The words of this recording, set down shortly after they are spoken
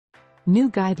New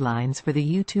guidelines for the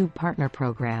YouTube Partner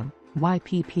Program,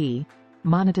 YPP,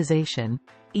 monetization,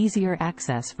 easier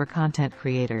access for content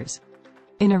creators.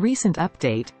 In a recent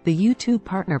update, the YouTube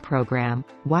Partner Program,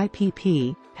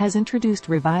 YPP, has introduced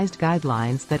revised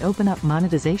guidelines that open up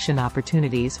monetization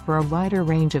opportunities for a wider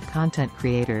range of content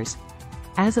creators.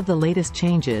 As of the latest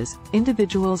changes,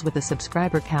 individuals with a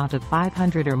subscriber count of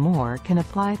 500 or more can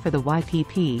apply for the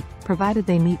YPP, provided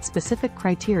they meet specific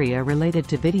criteria related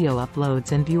to video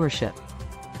uploads and viewership.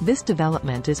 This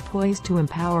development is poised to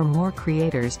empower more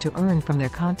creators to earn from their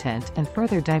content and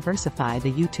further diversify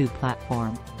the YouTube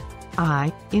platform.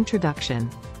 Introduction.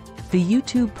 The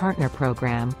YouTube Partner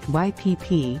Program,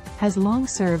 YPP, has long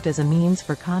served as a means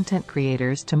for content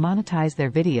creators to monetize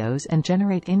their videos and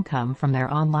generate income from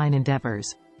their online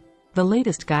endeavors. The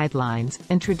latest guidelines,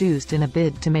 introduced in a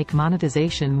bid to make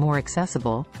monetization more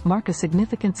accessible, mark a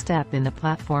significant step in the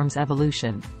platform's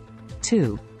evolution.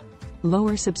 2.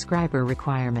 Lower subscriber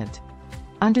requirement.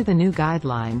 Under the new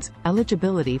guidelines,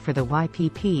 eligibility for the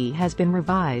YPP has been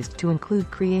revised to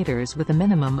include creators with a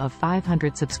minimum of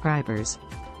 500 subscribers.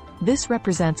 This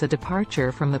represents a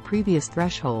departure from the previous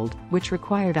threshold, which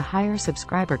required a higher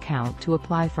subscriber count to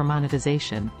apply for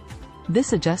monetization.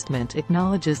 This adjustment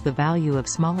acknowledges the value of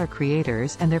smaller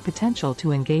creators and their potential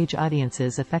to engage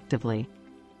audiences effectively.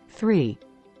 3.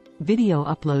 Video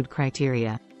upload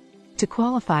criteria. To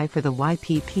qualify for the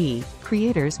YPP,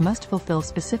 creators must fulfill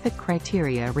specific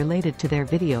criteria related to their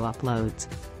video uploads.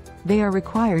 They are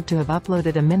required to have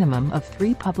uploaded a minimum of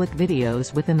 3 public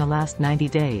videos within the last 90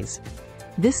 days.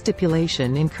 This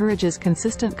stipulation encourages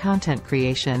consistent content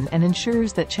creation and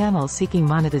ensures that channels seeking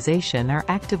monetization are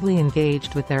actively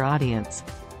engaged with their audience.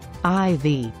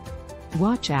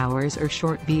 Watch hours or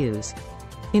short views.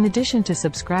 In addition to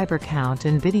subscriber count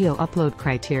and video upload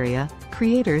criteria,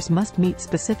 creators must meet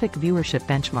specific viewership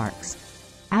benchmarks.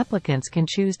 Applicants can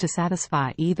choose to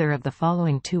satisfy either of the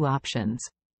following 2 options.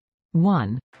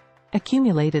 1.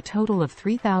 Accumulate a total of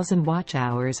 3,000 watch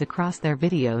hours across their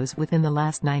videos within the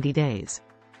last 90 days.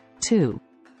 2.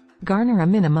 Garner a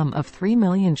minimum of 3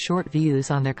 million short views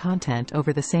on their content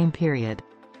over the same period.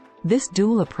 This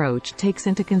dual approach takes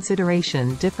into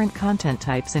consideration different content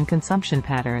types and consumption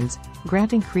patterns,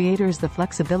 granting creators the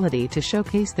flexibility to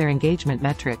showcase their engagement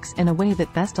metrics in a way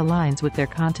that best aligns with their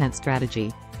content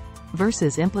strategy.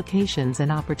 Versus implications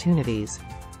and opportunities.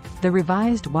 The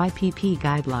revised YPP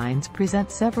guidelines present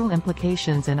several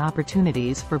implications and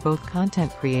opportunities for both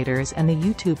content creators and the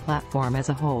YouTube platform as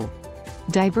a whole.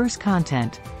 Diverse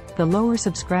content. The lower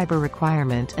subscriber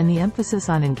requirement and the emphasis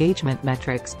on engagement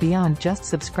metrics beyond just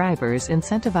subscribers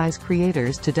incentivize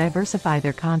creators to diversify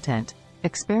their content,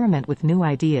 experiment with new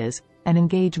ideas, and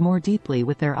engage more deeply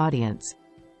with their audience.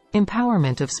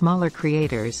 Empowerment of smaller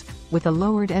creators. With a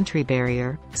lowered entry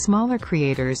barrier, smaller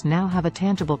creators now have a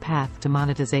tangible path to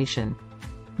monetization.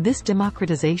 This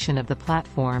democratization of the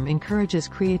platform encourages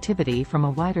creativity from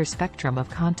a wider spectrum of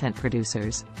content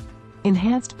producers.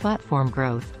 Enhanced platform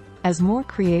growth. As more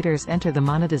creators enter the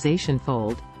monetization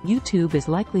fold, YouTube is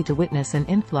likely to witness an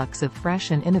influx of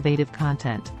fresh and innovative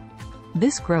content.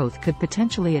 This growth could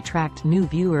potentially attract new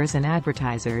viewers and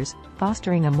advertisers,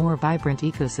 fostering a more vibrant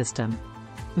ecosystem.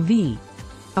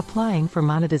 Applying for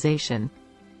monetization.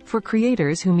 For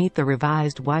creators who meet the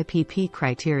revised YPP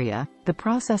criteria, the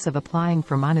process of applying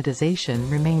for monetization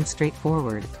remains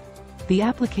straightforward. The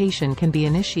application can be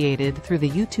initiated through the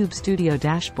YouTube Studio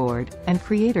dashboard, and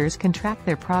creators can track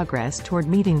their progress toward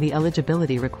meeting the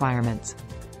eligibility requirements.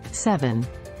 7.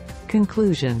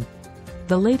 Conclusion.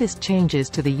 The latest changes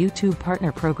to the YouTube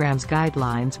Partner Program's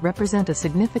guidelines represent a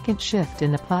significant shift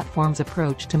in the platform's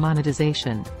approach to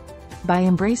monetization. By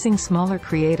embracing smaller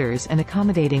creators and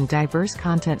accommodating diverse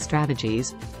content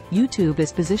strategies, YouTube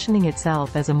is positioning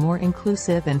itself as a more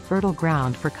inclusive and fertile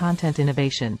ground for content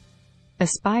innovation.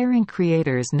 Aspiring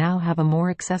creators now have a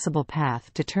more accessible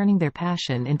path to turning their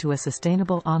passion into a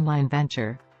sustainable online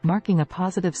venture, marking a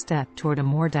positive step toward a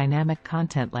more dynamic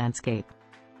content landscape.